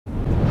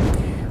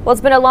Well,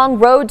 it's been a long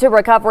road to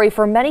recovery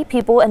for many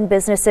people and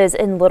businesses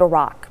in Little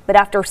Rock. But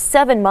after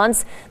 7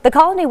 months, the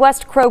Colony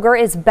West Kroger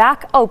is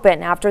back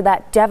open after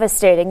that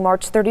devastating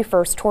March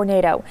 31st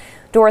tornado.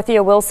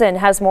 Dorothea Wilson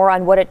has more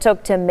on what it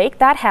took to make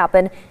that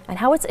happen and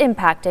how it's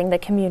impacting the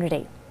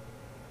community.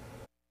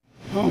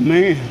 Oh,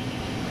 man.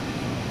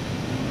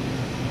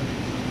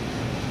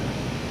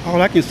 All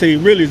I can say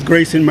really is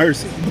grace and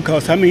mercy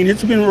because,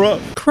 it's been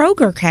rough.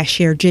 Kroger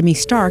cashier Jimmy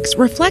Starks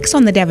reflects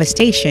on the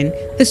devastation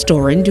the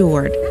store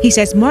endured. He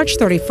says March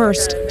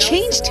 31st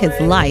changed his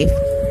life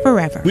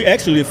forever. We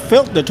actually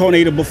felt the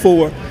tornado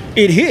before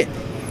it hit.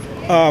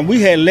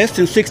 We had less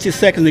than 60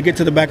 seconds to get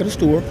to the back of the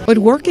store. But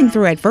working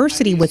through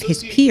adversity with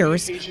his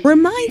peers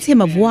reminds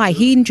him of why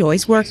he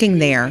enjoys working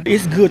there.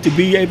 It's good to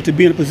be able to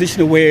be in a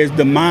position where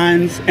the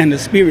minds and the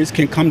spirits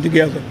can come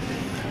together,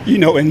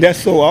 and that's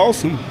so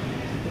awesome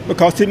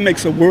because it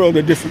makes a world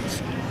of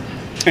difference.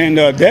 And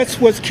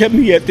that's what's kept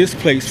me at this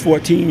place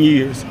 14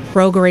 years.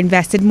 Kroger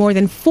invested more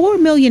than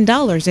 $4 million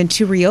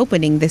into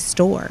reopening this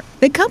store.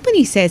 The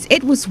company says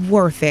it was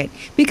worth it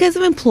because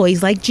of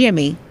employees like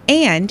Jimmy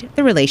and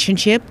the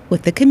relationship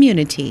with the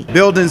community.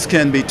 Buildings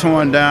can be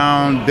torn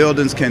down,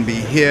 buildings can be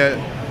hit,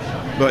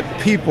 but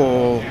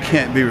people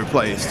can't be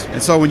replaced.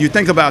 And so when you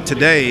think about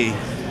today,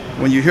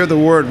 when you hear the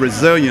word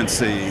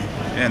resiliency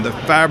and the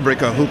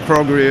fabric of who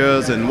Kroger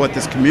is and what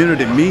this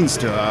community means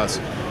to us,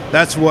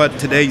 that's what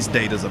today's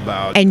date is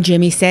about. And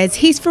Jimmy says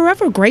he's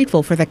forever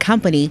grateful for the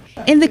company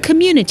and the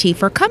community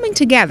for coming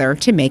together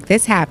to make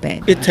this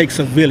happen. It takes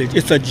a village.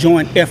 It's a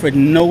joint effort.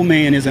 No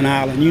man is an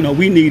island.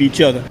 We need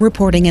each other.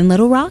 Reporting in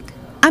Little Rock,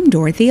 I'm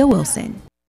Dorothea Wilson.